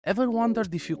Ever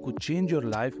wondered if you could change your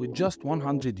life with just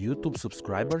 100 YouTube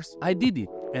subscribers? I did it,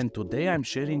 and today I'm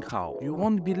sharing how. You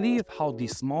won't believe how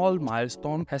this small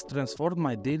milestone has transformed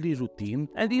my daily routine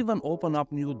and even opened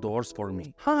up new doors for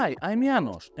me. Hi, I'm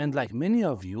Janos, and like many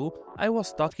of you, I was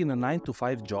stuck in a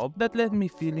 9-to-5 job that left me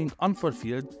feeling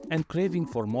unfulfilled and craving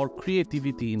for more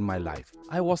creativity in my life.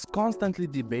 I was constantly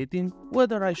debating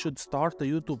whether I should start a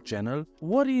YouTube channel,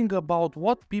 worrying about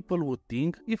what people would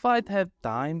think if I'd have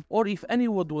time or if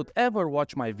anyone would ever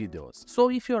watch my videos. So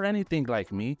if you're anything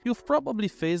like me, you've probably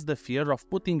faced the fear of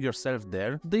putting yourself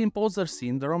there, the imposter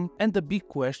syndrome, and the big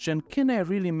question, can I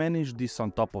really manage this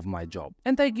on top of my job?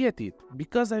 And I get it,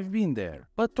 because I've been there.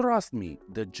 But trust me,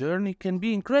 the journey can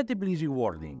be incredibly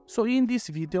rewarding. So in this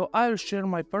video, I'll share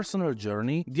my personal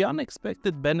journey, the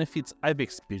unexpected benefits I've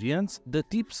experienced, the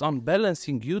tips on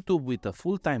balancing YouTube with a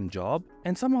full-time job,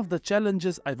 and some of the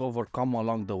challenges I've overcome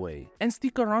along the way. And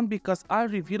stick around because I'll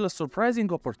reveal a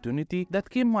surprising opportunity that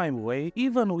came my way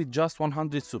even with just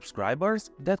 100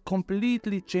 subscribers that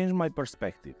completely changed my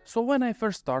perspective. So when I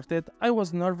first started, I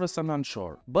was nervous and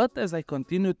unsure, but as I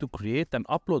continued to create and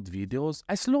upload videos,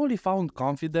 I slowly found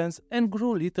confidence and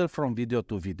grew little from video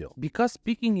to video. Because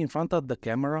speaking in front of the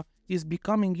camera is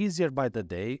becoming easier by the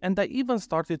day, and I even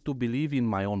started to believe in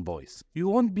my own voice. You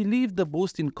won't believe the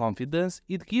boost in confidence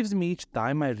it gives me each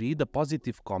time I read a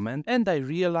positive comment and I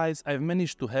realize I've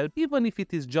managed to help even if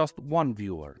it is just one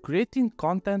viewer. Creating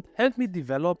content helped me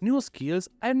develop new skills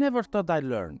I never thought I'd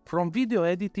learn. From video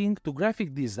editing to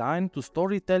graphic design to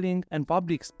storytelling and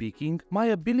public speaking, my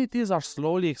abilities are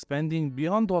slowly expanding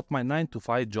beyond what my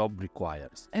 9-to-5 job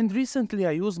requires. And recently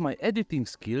I used my editing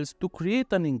skills to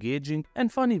create an engaging and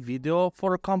funny video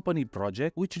for a company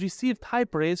project which received high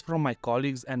praise from my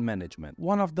colleagues and management.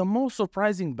 One of the most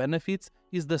surprising benefits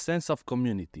is the sense of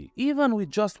community. Even with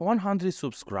just 100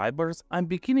 subscribers, I'm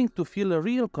beginning to feel a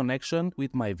real connection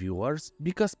with my viewers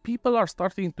because people are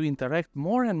starting to interact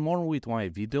more and more with my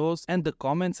videos and the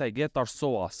comments I get are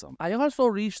so awesome. I also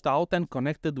reached out and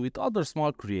connected with other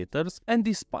small creators, and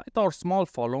despite our small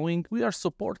following, we are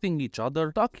supporting each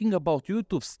other, talking about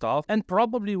YouTube stuff, and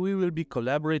probably we will be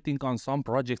collaborating on some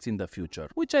projects in the future,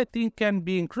 which I think can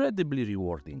be incredibly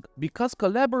rewarding. Because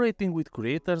collaborating with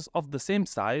creators of the same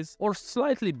size or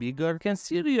slightly bigger can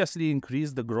seriously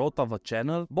increase the growth of a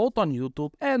channel both on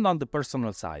YouTube and on the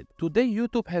personal side. Today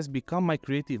YouTube has become my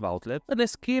creative outlet, an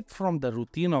escape from the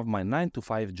routine of my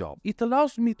 9-to-5 job. It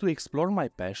allows me to explore my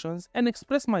passions and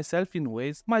express myself in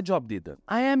ways my job didn't.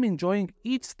 I am enjoying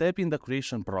each step in the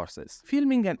creation process.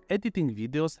 Filming and editing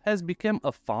videos has become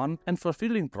a fun and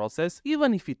fulfilling process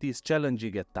even if it is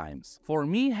challenging at times. For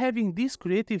me, having this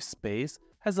creative space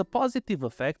has a positive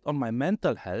effect on my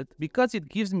mental health because it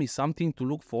gives me something to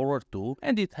look forward to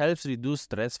and it helps reduce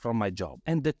stress from my job.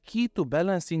 And the key to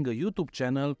balancing a YouTube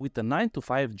channel with a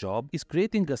 9-to-5 job is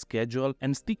creating a schedule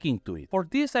and sticking to it. For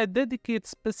this, I dedicate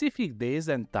specific days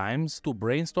and times to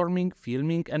brainstorming,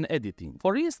 filming, and editing.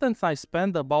 For instance, I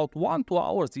spend about 1-2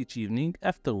 hours each evening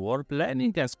after work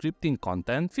planning and scripting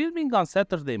content, filming on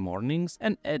Saturday mornings,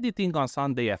 and editing on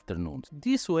Sunday afternoons.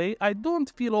 This way, I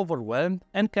don't feel overwhelmed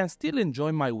and can still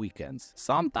enjoy my weekends.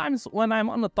 Sometimes when I'm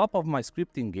on the top of my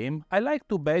scripting game, I like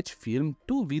to batch film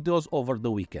 2 videos over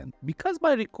the weekend. Because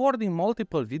by recording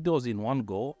multiple videos in one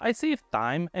go, I save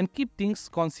time and keep things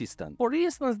consistent. For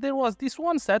instance, there was this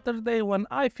one Saturday when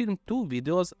I filmed 2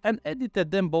 videos and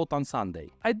edited them both on Sunday.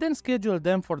 I then scheduled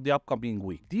them for the upcoming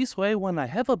week. This way, when I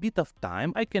have a bit of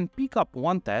time, I can pick up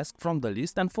one task from the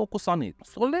list and focus on it.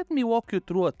 So let me walk you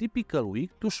through a typical week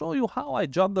to show you how I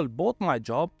juggle both my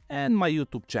job and my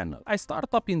YouTube channel. I start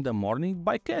up in the morning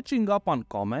by catching up on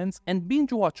comments and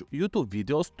binge watch YouTube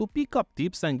videos to pick up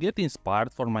tips and get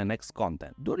inspired for my next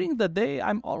content. During the day,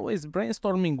 I'm always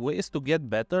brainstorming ways to get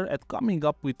better at coming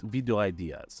up with video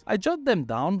ideas. I jot them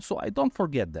down so I don't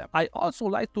forget them. I also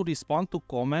like to respond to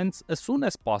comments as soon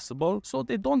as possible so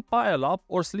they don't pile up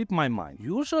or slip my mind.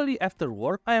 Usually after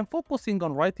work, I am focusing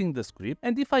on writing the script,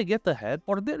 and if I get ahead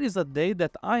or there is a day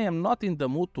that I am not in the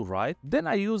mood to write, then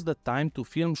I use the time to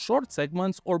film short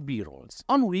segments or B-rolls.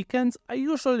 On weekends, I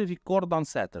usually record on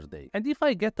Saturday, and if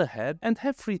I get ahead and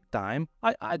have free time,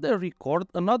 I either record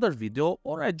another video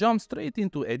or I jump straight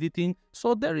into editing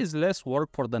so there is less work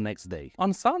for the next day.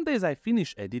 On Sundays, I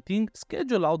finish editing,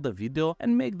 schedule out the video,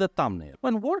 and make the thumbnail.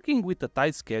 When working with a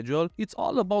tight schedule, it's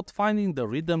all about finding the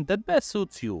rhythm that best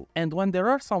suits you. And when there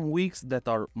are some weeks that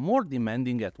are more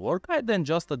demanding at work, I then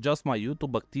just adjust my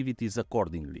YouTube activities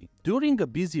accordingly. During a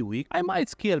busy week, I might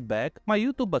scale back my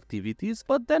YouTube activities,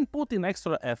 but then put in in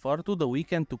extra effort to the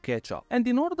weekend to catch up. And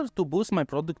in order to boost my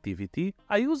productivity,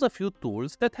 I use a few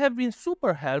tools that have been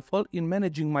super helpful in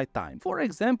managing my time. For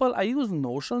example, I use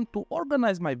Notion to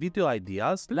organize my video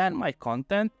ideas, plan my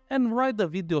content, and write the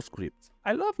video scripts.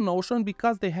 I love Notion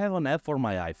because they have an app for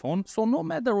my iPhone, so no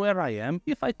matter where I am,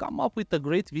 if I come up with a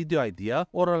great video idea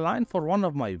or a line for one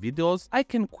of my videos, I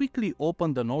can quickly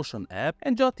open the Notion app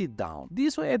and jot it down.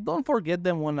 This way I don't forget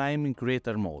them when I am in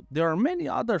creator mode. There are many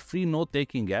other free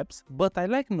note-taking apps, but I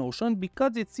like Notion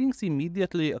because it syncs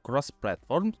immediately across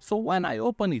platforms, so when I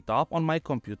open it up on my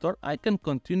computer, I can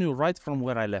continue right from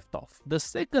where I left off. The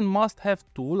second must-have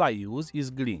tool I use is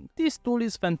Gling. This tool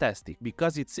is fantastic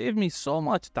because it saves me so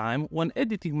much time when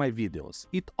editing my videos.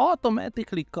 It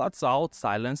automatically cuts out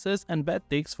silences and bad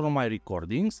takes from my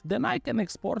recordings, then I can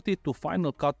export it to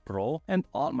Final Cut Pro and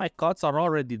all my cuts are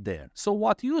already there. So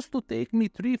what used to take me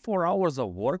 3-4 hours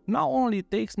of work now only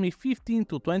takes me 15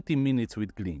 to 20 minutes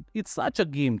with Gling. It's such a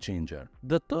game changer.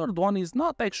 The third one is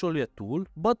not actually a tool,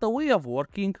 but a way of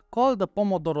working called the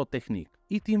Pomodoro technique.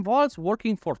 It involves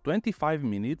working for 25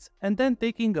 minutes and then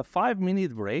taking a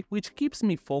 5-minute break, which keeps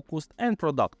me focused and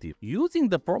productive. Using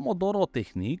the Pomodoro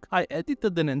technique, I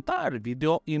edited an entire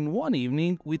video in one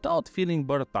evening without feeling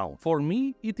burnt out. For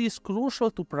me, it is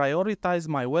crucial to prioritize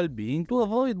my well-being to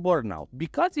avoid burnout,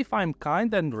 because if I'm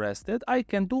kind and rested, I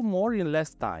can do more in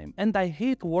less time. And I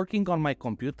hate working on my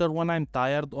computer when I'm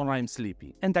tired or I'm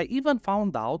sleepy. And I even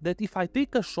found out that if I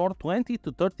take a short 20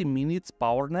 to 30 minutes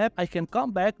power nap, I can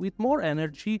come back with more energy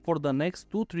for the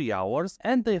next 2-3 hours,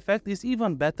 and the effect is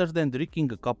even better than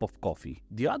drinking a cup of coffee.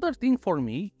 The other thing for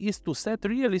me is to set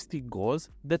realistic goals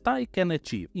that I can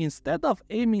achieve. Instead of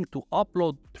aiming to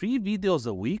upload 3 videos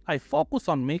a week, I focus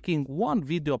on making 1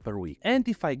 video per week. And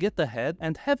if I get ahead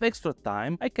and have extra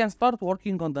time, I can start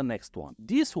working on the next one.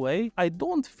 This way, I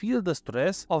don't feel the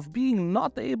stress of being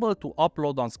not able to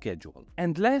upload on schedule.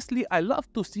 And lastly, I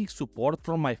love to seek support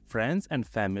from my friends and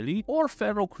family or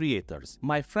fellow creators.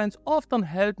 My friends often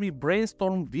help me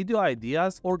brainstorm video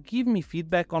ideas or give me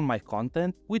feedback on my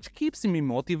content, which keeps me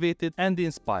motivated and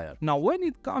inspired. Now, when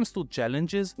it comes to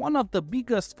challenges, one of the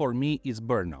biggest for me is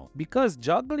burnout, because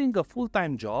juggling a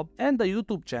full-time job and a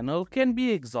YouTube channel can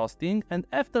be exhausting, and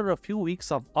after a few weeks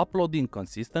of uploading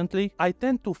consistently, I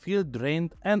tend to feel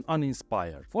drained and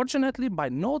uninspired. Fortunately, by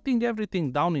noting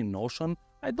everything down in Notion,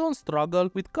 I don't struggle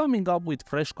with coming up with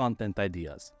fresh content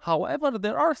ideas. However,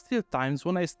 there are still times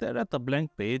when I stare at a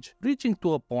blank page, reaching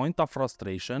to a point of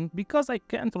frustration because I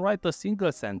can't write a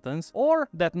single sentence, or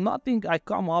that nothing I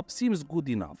come up seems good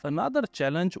enough. Another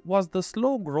challenge was the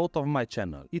slow growth of my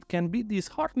channel. It can be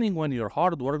disheartening when your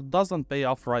hard work doesn't pay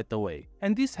off right away.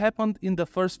 And this happened in the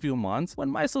first few months when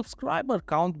my subscriber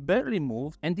count barely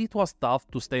moved and it was tough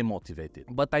to stay motivated.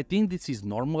 But I think this is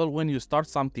normal when you start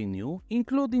something new,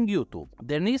 including YouTube.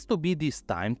 There needs to be this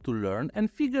time to learn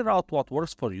and figure out what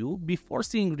works for you before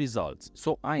seeing results.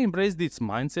 So I embrace this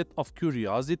mindset of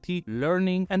curiosity,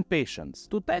 learning, and patience.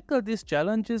 To tackle these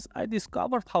challenges, I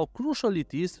discovered how crucial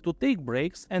it is to take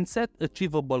breaks and set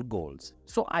achievable goals.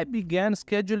 So I began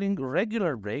scheduling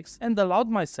regular breaks and allowed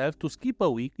myself to skip a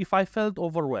week if I felt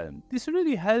overwhelmed. This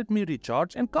really helped me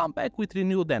recharge and come back with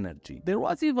renewed energy. There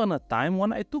was even a time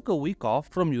when I took a week off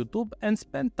from YouTube and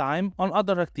spent time on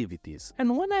other activities.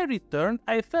 And when I returned,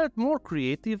 I felt more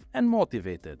creative and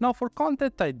motivated. Now, for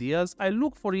content ideas, I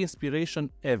look for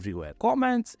inspiration everywhere.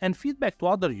 Comments and feedback to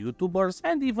other YouTubers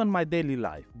and even my daily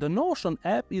life. The Notion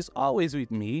app is always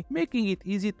with me, making it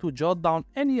easy to jot down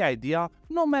any idea,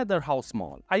 no matter how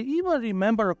small. I even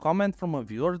remember a comment from a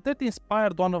viewer that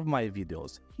inspired one of my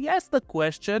videos. He asked a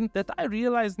question that I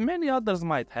realized many others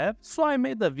might have, so I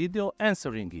made a video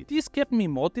answering it. This kept me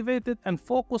motivated and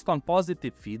focused on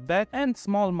positive feedback and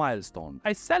small milestones.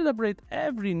 I celebrate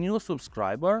every new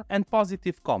subscriber and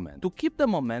positive comment. To keep the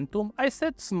momentum, I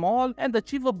set small and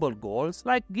achievable goals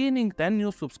like gaining 10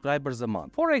 new subscribers a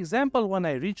month. For example, when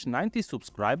I reached 90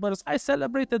 subscribers, I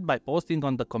celebrated by posting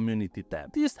on the community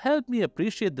tab. This helped me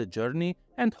appreciate the journey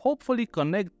and hopefully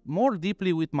connect more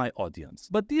deeply with my audience.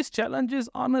 But these challenges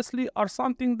honestly are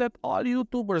something that all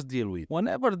YouTubers deal with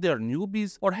whenever they're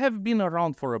newbies or have been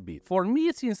around for a bit. For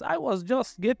me, since I was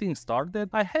just getting started,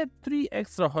 I had 3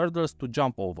 extra hurdles to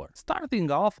jump over. Starting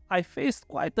off, I faced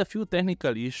quite a few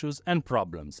technical issues and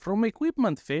problems. From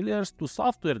equipment failures to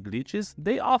software glitches,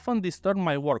 they often disturb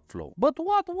my workflow. But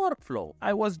what workflow?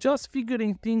 I was just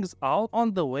figuring things out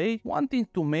on the way, wanting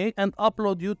to make and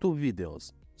upload YouTube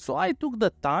videos. So I took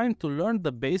the time to learn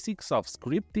the basics of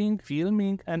scripting,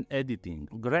 filming, and editing.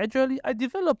 Gradually, I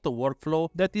developed a workflow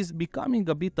that is becoming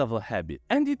a bit of a habit.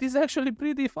 And it is actually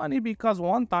pretty funny because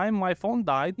one time my phone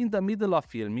died in the middle of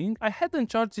filming. I hadn't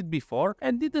charged it before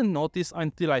and didn't notice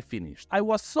until I finished. I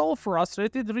was so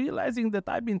frustrated realizing that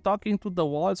I've been talking to the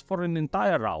walls for an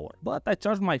entire hour. But I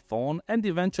charged my phone and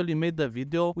eventually made the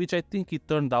video, which I think it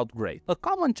turned out great. A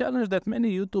common challenge that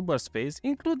many YouTubers face,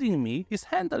 including me, is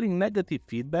handling negative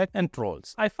feedback and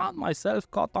trolls. I found myself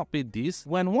caught up with this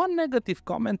when one negative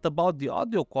comment about the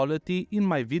audio quality in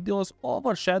my videos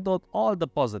overshadowed all the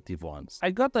positive ones.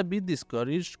 I got a bit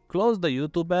discouraged, closed the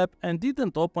YouTube app and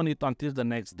didn't open it until the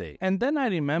next day. And then I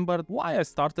remembered why I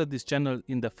started this channel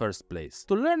in the first place.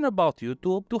 To learn about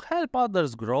YouTube, to help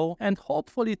others grow, and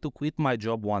hopefully to quit my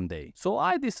job one day. So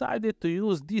I decided to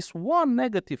use this one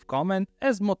negative comment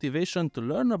as motivation to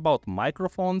learn about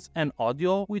microphones and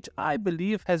audio, which I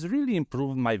believe has really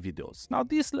improved my videos. Now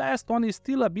this last one is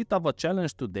still a bit of a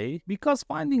challenge today because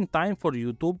finding time for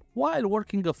YouTube while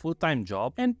working a full-time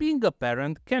job and being a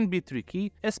parent can be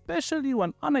tricky, especially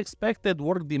when unexpected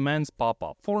work demands pop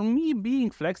up. For me, being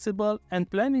flexible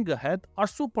and planning ahead are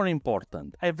super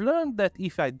important. I've learned that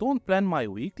if I don't plan my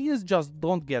week, things just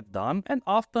don't get done and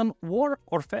often work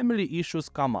or family issues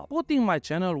come up, putting my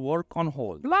channel work on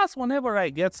hold. Plus, whenever I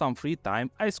get some free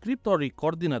time, I script or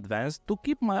record in advance to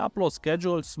keep my upload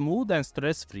schedule smooth and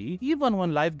stress-free even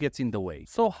when life gets in the way.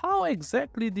 So how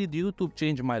exactly did YouTube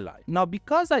change my life? Now,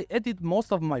 because I edit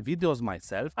most of my videos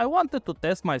myself, I wanted to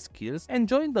test my skills and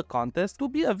join the contest to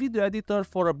be a video editor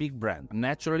for a big brand.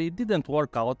 Naturally, it didn't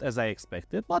work out as I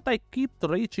expected, but I kept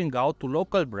reaching out to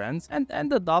local brands and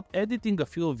ended up editing a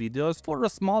few videos for a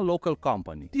small local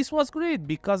company. This was great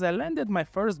because I landed my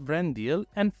first brand deal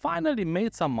and finally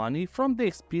made some money from the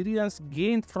experience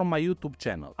gained from my YouTube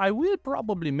channel. I will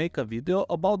probably make a video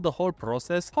about the whole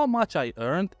process, how much I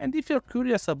earned, and if you're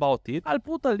curious about it, I'll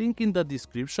put a link in the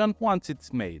description once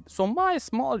it's made. So my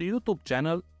small YouTube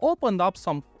channel opened up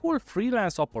some cool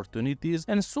freelance opportunities,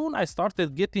 and soon I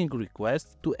started getting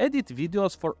requests to edit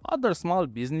videos for other small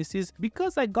businesses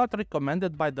because I got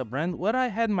recommended by the brand where I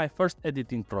had my first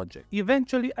editing project.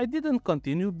 Eventually I didn't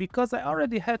continue because I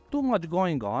already had too much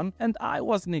going on and I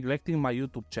was neglecting my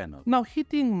YouTube channel. Now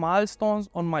hitting milestones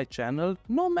on my channel,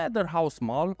 no matter how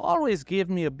small, always gave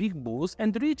me a big boost,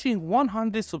 and reaching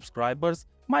 100 subscribers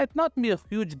might not be a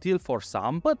huge deal for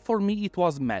some, but for me it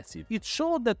was massive. It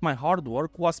showed that my hard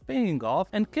work was paying off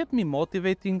and kept me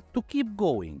motivating to keep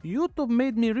going. YouTube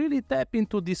made me really tap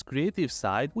into this creative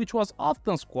side, which was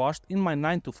often squashed in my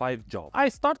 9-to-5 job. I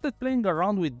started playing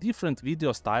around with different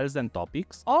video styles and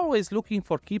topics, always looking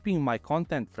for keeping my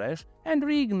content fresh, and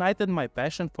reignited my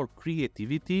passion for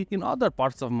creativity in other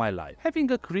parts of my life.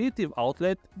 Having a creative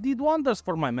outlet did wonders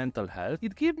for my mental health.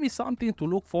 It gave me something to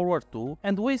look forward to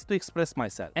and ways to express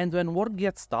myself. And when work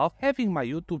gets tough, having my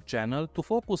YouTube channel to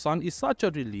focus on is such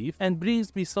a relief and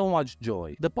brings me so much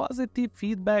joy. The positive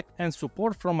feedback and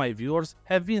support from my viewers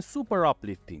have been super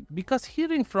uplifting, because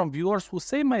hearing from viewers who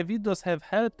say my videos have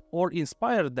helped or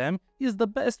inspired them is the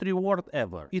best reward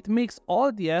ever. It makes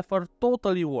all the effort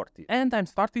totally worth it. And I'm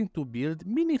starting to build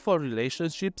meaningful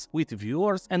relationships with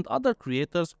viewers and other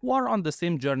creators who are on the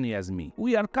same journey as me.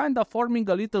 We are kind of forming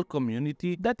a little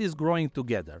community that is growing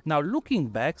together. Now looking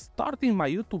back, starting my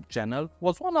YouTube channel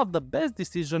was one of the best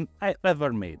decisions I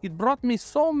ever made. It brought me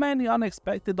so many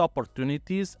unexpected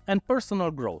opportunities and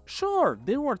personal growth. Sure,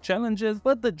 there were challenges,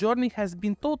 but the journey has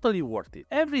been totally worth it.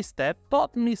 Every step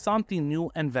taught me something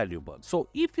new and valuable. So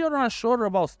if you're unsure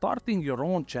about starting your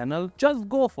own channel, just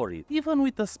go for it. Even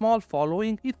with a small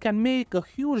following, it can make a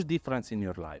huge difference in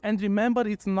your life. And remember,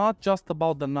 it's not just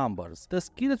about the numbers. The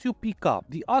skills you pick up,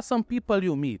 the awesome people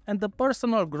you meet, and the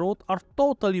personal growth are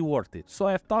totally worth it. So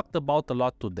I've talked about a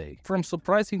lot today. From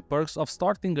surprising perks of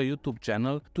starting a YouTube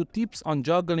channel to tips on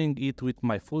juggling it with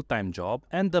my full-time job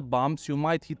and the bumps you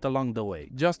might hit along the way.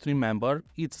 Just remember,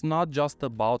 it's not just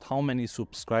about how many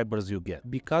subscribers you get,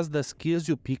 because the skills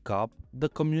you pick up, the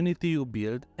community you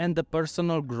build, and the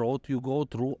personal growth you go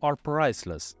through are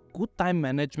priceless. Good time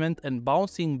management and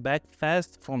bouncing back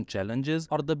fast from challenges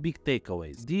are the big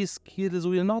takeaways. These skills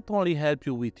will not only help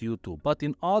you with YouTube, but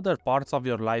in other parts of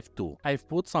your life too. I've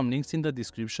put some links in the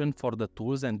description for the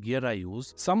tools and gear I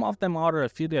use. Some of them are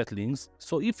affiliate links,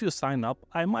 so if you sign up,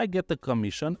 I might get a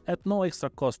commission at no extra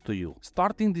cost to you.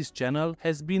 Starting this channel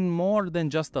has been more than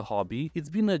just a hobby. It's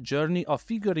been a journey of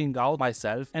figuring out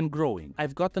myself and growing.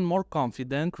 I've gotten more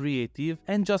confident, creative,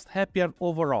 and just happier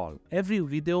overall. Every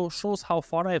video shows how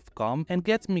far I've have come and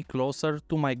gets me closer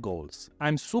to my goals.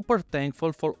 I'm super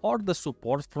thankful for all the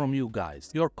support from you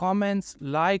guys. Your comments,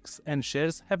 likes, and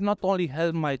shares have not only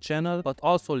helped my channel but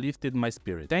also lifted my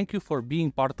spirit. Thank you for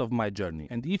being part of my journey.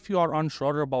 And if you are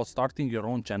unsure about starting your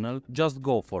own channel, just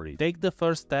go for it. Take the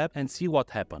first step and see what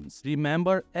happens.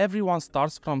 Remember, everyone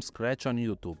starts from scratch on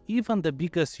YouTube. Even the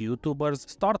biggest YouTubers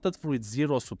started with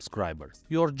 0 subscribers.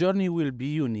 Your journey will be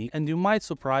unique and you might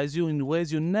surprise you in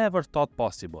ways you never thought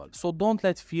possible. So don't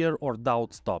let fear or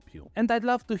doubt stop you. And I'd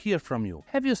love to hear from you.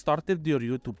 Have you started your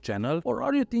YouTube channel or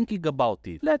are you thinking about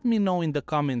it? Let me know in the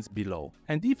comments below.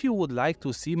 And if you would like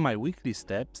to see my weekly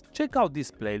steps, check out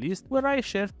this playlist where I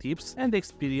share tips and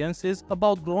experiences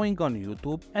about growing on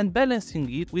YouTube and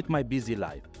balancing it with my busy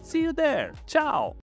life. See you there! Ciao!